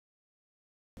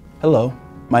Hello,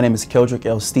 my name is Keldrick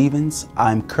L. Stevens.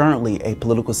 I'm currently a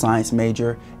political science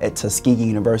major at Tuskegee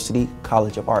University,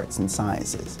 College of Arts and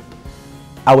Sciences.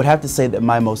 I would have to say that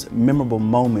my most memorable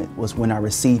moment was when I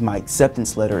received my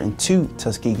acceptance letter into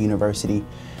Tuskegee University,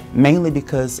 mainly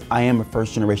because I am a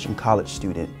first-generation college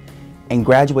student, and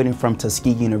graduating from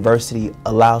Tuskegee University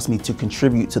allows me to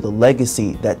contribute to the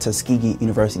legacy that Tuskegee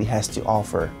University has to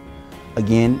offer.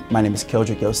 Again, my name is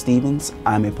Keldrick L. Stevens.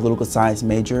 I'm a political science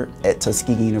major at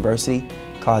Tuskegee University,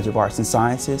 College of Arts and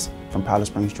Sciences from Powder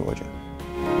Springs, Georgia.